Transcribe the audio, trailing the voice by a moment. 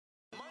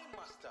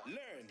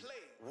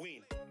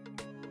win.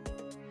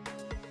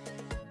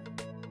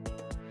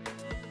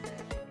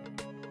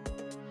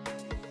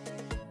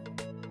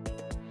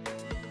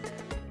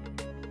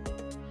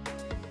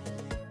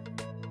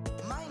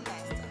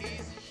 MindMaster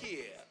is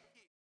here.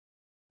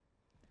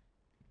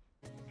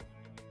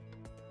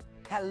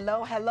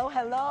 Hello, hello,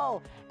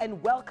 hello,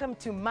 and welcome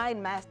to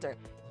MindMaster,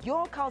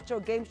 your cultural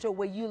game show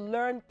where you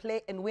learn,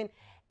 play, and win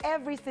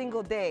every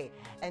single day.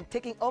 And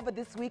taking over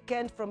this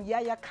weekend from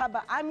Yaya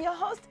Kaba, I'm your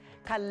host,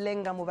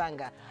 Kalenga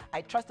Mubanga.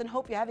 I trust and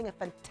hope you're having a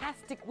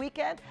fantastic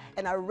weekend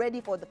and are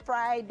ready for the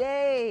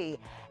Friday.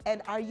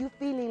 And are you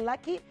feeling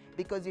lucky?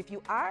 Because if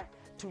you are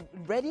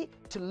ready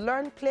to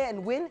learn, play,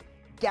 and win,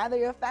 gather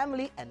your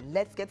family and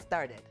let's get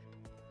started.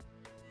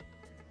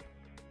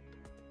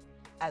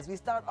 As we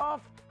start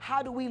off,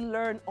 how do we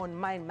learn on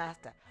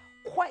MindMaster?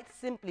 Quite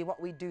simply, what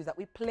we do is that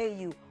we play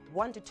you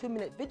 1 to 2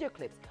 minute video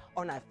clips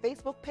on our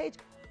Facebook page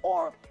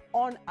or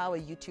on our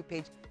YouTube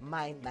page,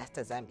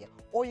 MindMaster Zambia.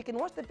 Or you can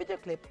watch the video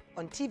clip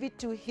on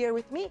TV2 here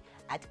with me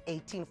at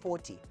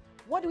 1840.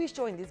 What do we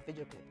show in this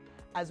video clip?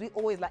 As we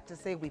always like to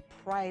say, we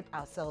pride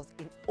ourselves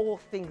in all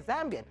things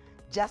Zambian,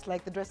 just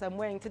like the dress I'm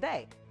wearing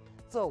today.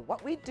 So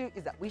what we do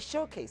is that we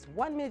showcase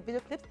 1 minute video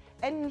clips,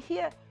 and in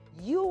here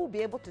you'll be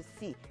able to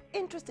see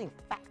interesting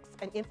facts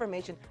and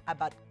information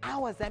about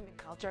our Zambian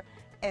culture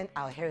and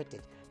our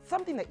heritage.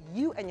 Something that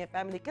you and your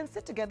family can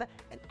sit together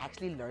and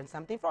actually learn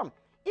something from.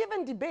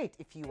 Even debate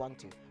if you want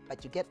to,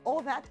 but you get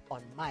all that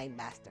on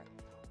MindMaster.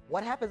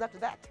 What happens after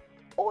that?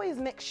 Always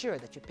make sure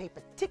that you pay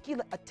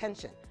particular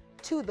attention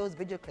to those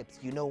video clips.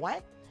 You know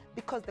why?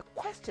 Because the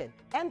question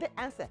and the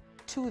answer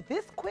to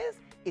this quiz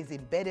is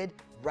embedded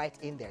right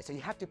in there. So you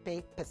have to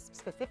pay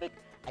specific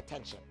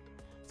attention.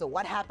 So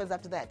what happens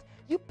after that?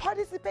 You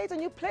participate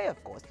and you play,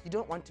 of course. You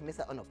don't want to miss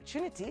out on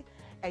opportunity,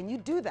 and you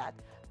do that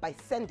by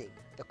sending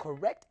the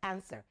correct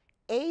answer,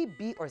 A,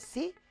 B, or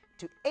C,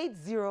 to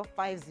 8050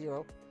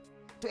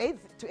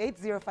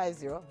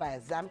 via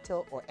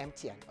Zamtel or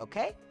MTN,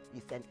 okay?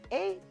 You send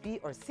A, B,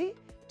 or C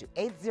to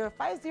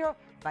 8050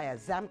 via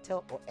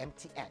Zamtel or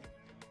MTN.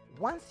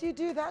 Once you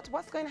do that,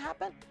 what's going to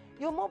happen?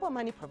 Your mobile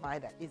money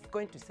provider is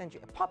going to send you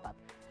a pop-up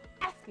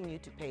asking you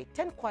to pay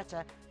 10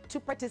 kwacha to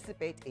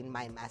participate in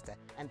MindMaster,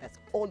 and that's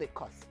all it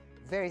costs.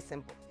 Very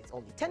simple. It's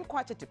only 10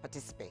 kwacha to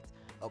participate,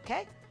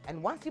 okay?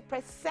 And once you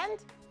press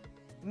send,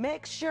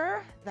 make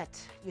sure that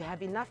you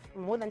have enough,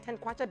 more than 10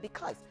 kwacha,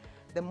 because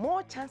the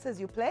more chances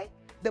you play,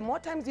 the more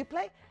times you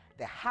play,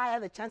 the higher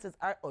the chances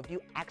are of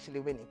you actually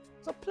winning.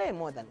 So play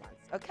more than once,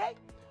 okay?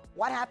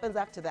 What happens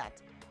after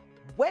that?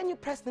 When you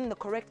press in the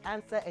correct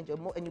answer and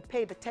you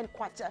pay the 10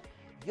 kwacha,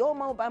 your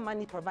mobile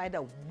money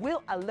provider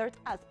will alert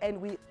us and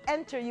we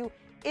enter you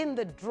in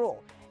the draw.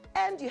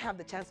 And you have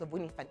the chance of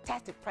winning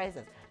fantastic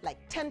prizes like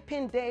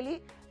 10-pin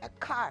daily, a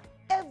car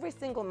every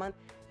single month,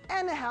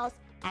 and a house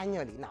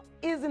annually. Now,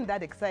 isn't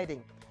that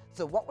exciting?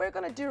 So what we're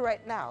going to do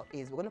right now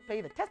is we're going to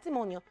play the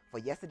testimonial for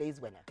yesterday's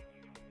winner.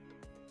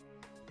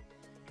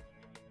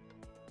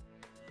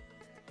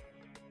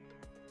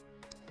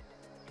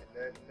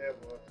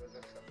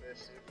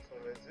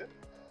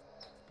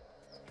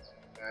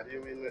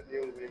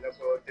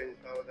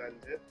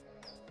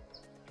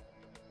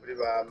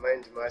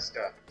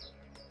 MindMaster.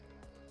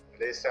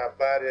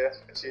 Lesapare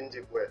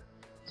chinjibwe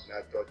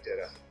na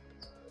totera.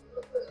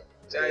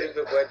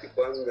 Chaive kwati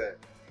kwanga.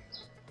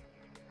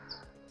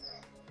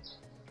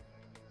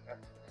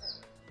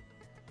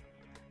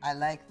 I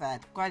like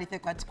that.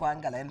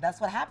 And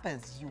that's what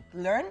happens. You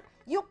learn,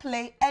 you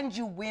play, and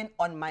you win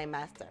on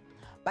MindMaster.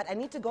 But I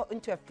need to go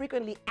into a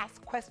frequently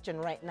asked question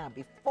right now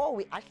before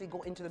we actually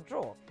go into the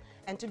draw.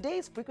 And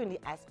today's frequently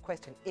asked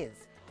question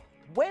is,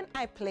 when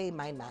I play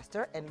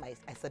MindMaster and I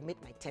submit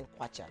my 10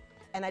 kwacha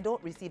and I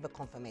don't receive a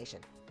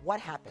confirmation, what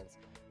happens?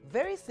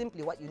 Very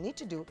simply, what you need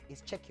to do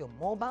is check your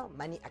mobile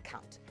money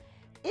account.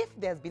 If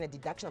there's been a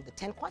deduction of the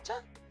 10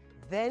 kwacha,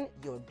 then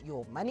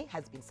your money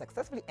has been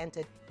successfully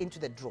entered into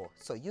the draw,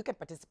 so you can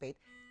participate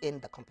in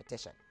the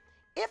competition.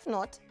 If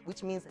not,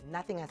 which means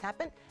nothing has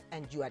happened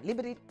and you are at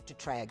liberty to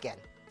try again,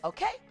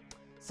 okay?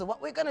 So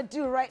what we're gonna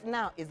do right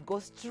now is go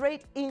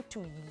straight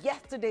into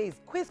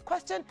yesterday's quiz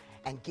question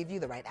and give you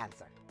the right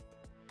answer.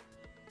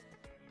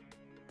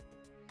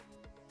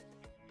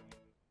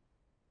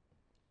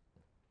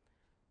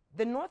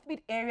 The North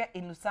Mid area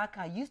in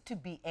Lusaka used to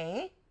be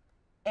A,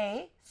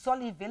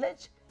 Soli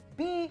Village,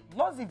 B,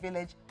 Lozi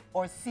Village,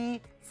 or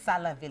C,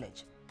 Sala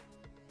Village.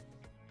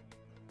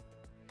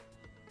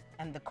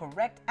 And the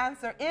correct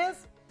answer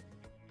is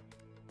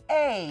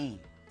A,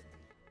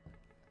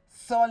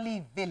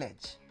 Soli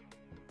Village.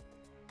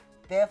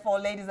 Therefore,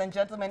 ladies and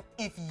gentlemen,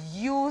 if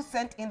you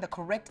sent in the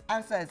correct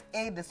answer as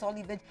A, the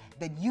Soli Village,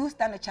 then you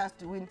stand a chance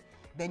to win.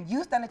 Then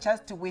you stand a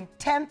chance to win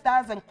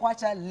 10,000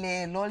 kwacha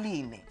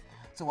leloline.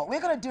 So what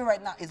we're going to do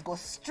right now is go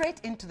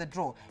straight into the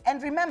draw.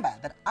 And remember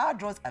that our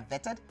draws are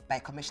vetted by a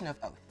Commissioner of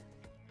Oath.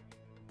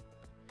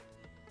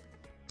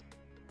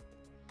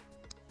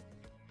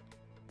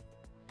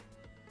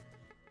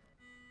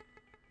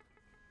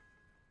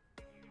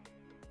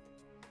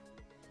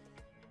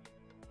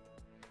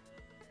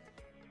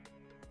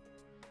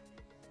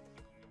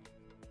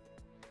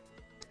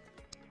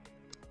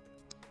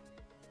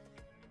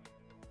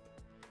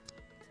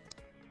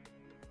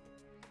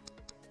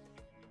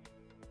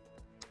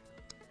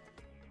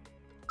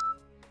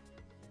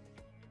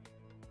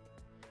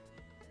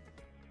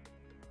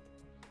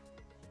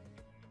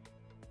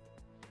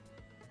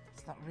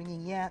 It's not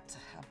ringing yet.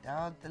 I've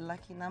dialed the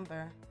lucky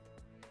number.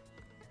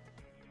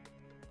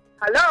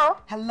 Hello?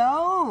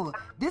 Hello,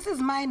 this is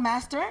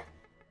MindMaster.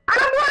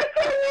 I'm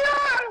watching you!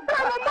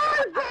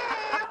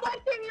 I'm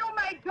watching you,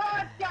 my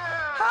daughter!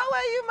 How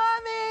are you,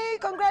 Mommy?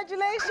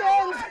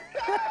 Congratulations!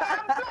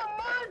 I'm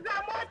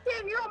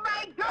watching you,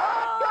 my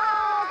daughter!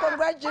 Oh,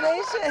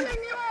 congratulations! I'm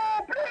watching you!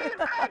 Please,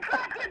 I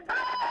got it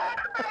back!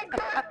 My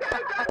daughter,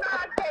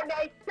 can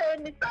I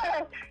send it?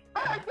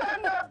 I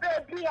don't know,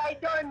 baby, I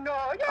don't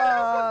know. You're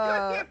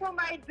so beautiful,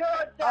 my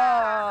daughter.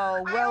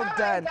 Oh, well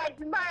done. I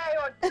admire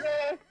your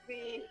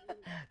Tracy.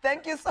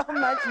 Thank you so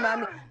much,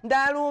 Mommy.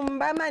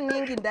 Ndarumba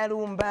maningi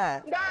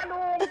ndarumba.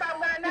 Ndarumba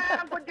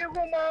mwanangu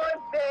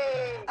ndikumoze.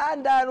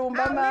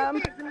 Ndarumba, Mom.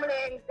 Mrs.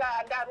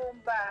 Mlenga,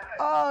 ndarumba.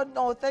 Oh,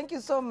 no, thank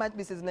you so much,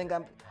 Mrs.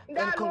 Mlenga.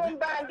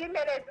 Ndarumba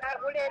ndimeleza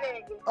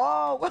kuleleke.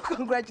 Oh, well,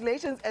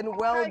 congratulations and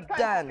well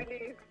done.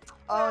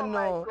 Oh,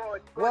 no.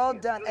 God, well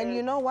done. And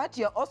you know what?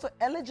 You're also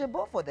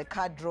eligible for the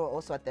card draw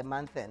also at the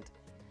month end.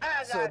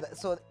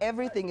 So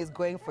everything is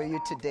going for you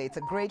today. It's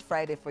a great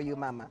Friday for you,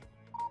 Mama.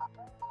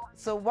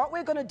 So what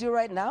we're going to do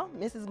right now,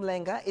 Mrs.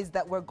 Mlenga, is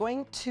that we're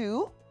going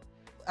to,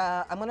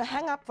 I'm going to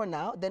hang up for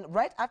now. Then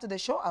right after the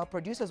show, our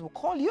producers will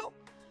call you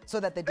so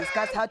that they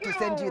discuss how to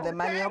send you the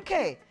money.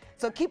 Okay.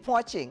 So keep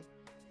watching.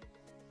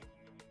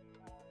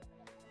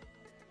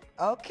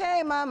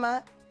 Okay,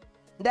 Mama.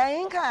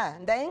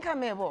 Ndainka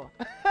mebo.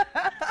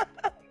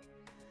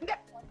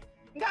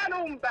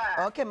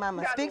 Okay,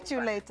 Mama. Speak to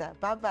you later.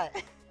 Bye-bye.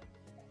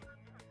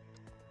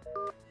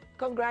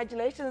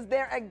 Congratulations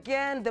there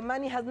again. The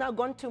money has now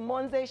gone to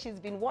Monze. She's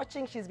been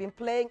watching, she's been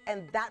playing,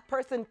 and that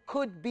person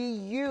could be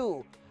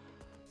you.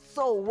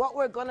 So what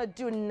we're going to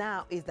do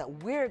now is that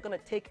we're going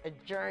to take a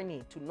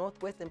journey to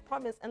Northwestern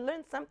Province and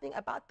learn something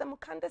about the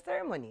Mukanda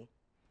ceremony.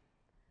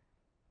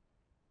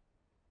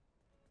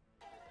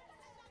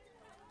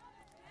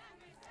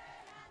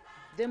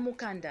 The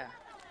Mukanda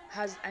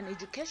has an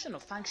educational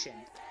function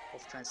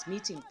of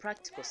transmitting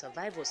practical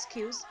survival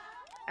skills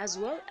as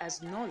well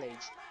as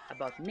knowledge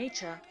about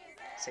nature,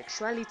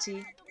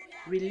 sexuality,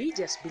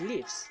 religious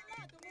beliefs,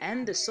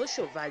 and the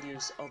social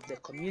values of the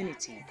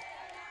community.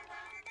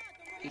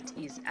 It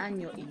is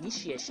annual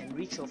initiation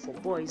ritual for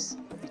boys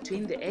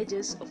between the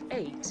ages of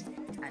 8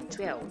 and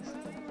 12.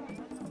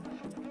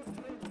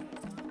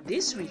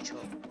 This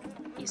ritual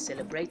is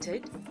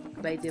celebrated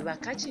by the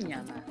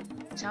Bakachinyama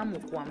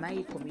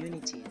Chamukwamai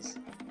communities,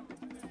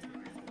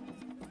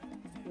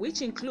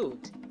 which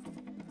include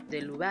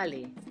the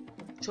Lubale,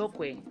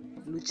 Chokwe,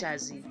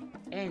 Luchazi,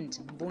 and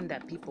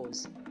Mbunda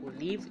peoples who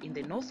live in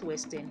the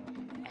northwestern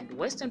and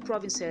western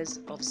provinces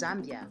of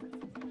Zambia.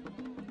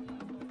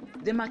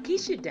 The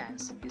Makishi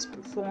dance is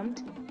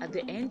performed at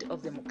the end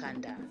of the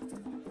Mukanda.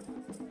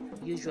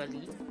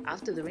 Usually,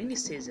 after the rainy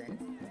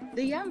season,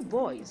 the young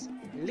boys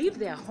leave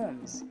their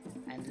homes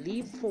and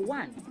live for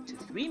 1 to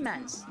 3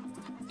 months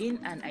in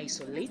an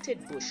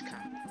isolated bush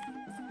camp.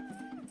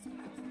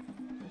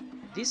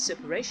 This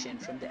separation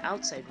from the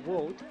outside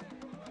world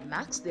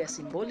marks their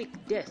symbolic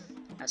death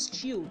as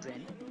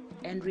children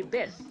and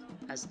rebirth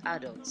as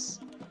adults.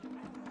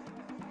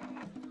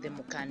 The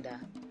Mukanda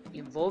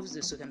involves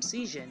the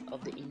circumcision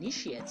of the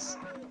initiates,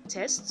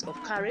 tests of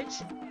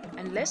courage,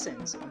 and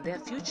lessons on their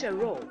future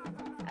role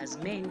as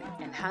men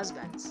and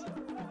husbands.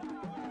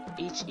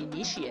 Each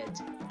initiate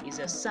is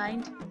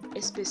assigned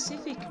a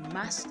specific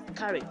masked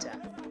character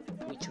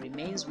which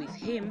remains with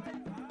him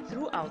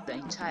throughout the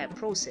entire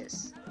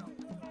process.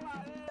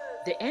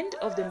 The end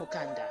of the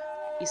Mukanda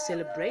is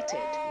celebrated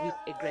with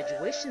a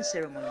graduation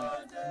ceremony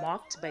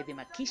marked by the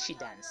Makishi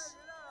dance.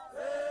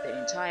 The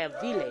entire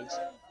village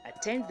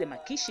attends the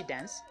Makishi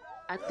dance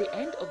at the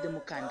end of the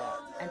Mukanda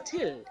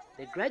until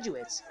the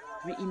graduates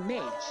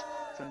re-emerge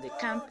from the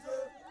camp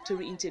to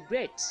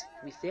reintegrate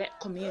with their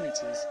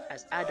communities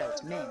as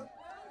adult men.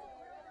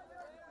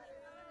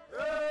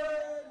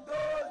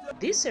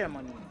 This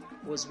ceremony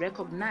was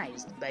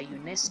recognized by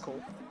UNESCO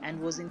and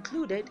was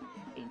included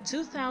in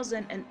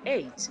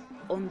 2008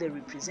 on the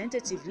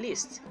representative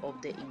list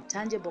of the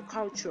Intangible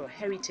Cultural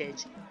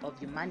Heritage of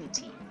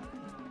Humanity.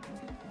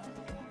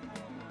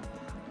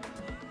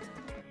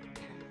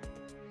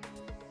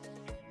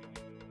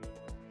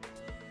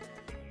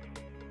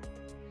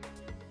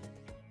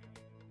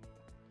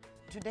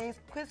 Today's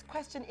quiz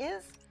question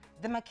is,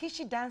 the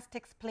Makishi dance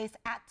takes place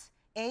at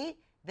A,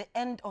 the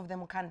end of the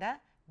Mukanda,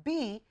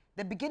 B,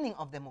 the beginning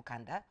of the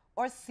Mukanda,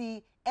 or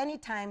C, any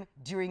time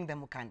during the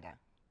Mukanda?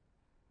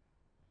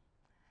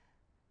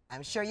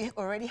 I'm sure you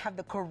already have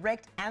the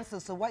correct answer.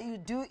 So what you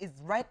do is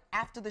right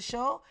after the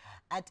show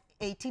at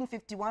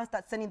 1851,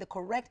 start sending the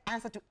correct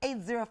answer to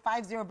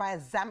 8050 via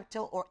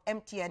Zamtel or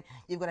MTN.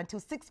 You've got until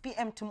 6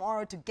 p.m.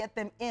 tomorrow to get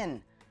them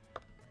in.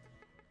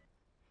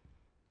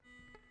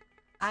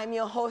 I'm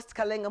your host,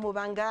 Kalenga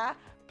Mubanga.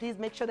 Please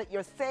make sure that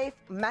you're safe,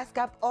 mask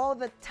up all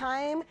the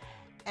time,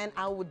 and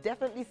I will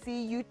definitely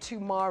see you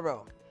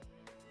tomorrow.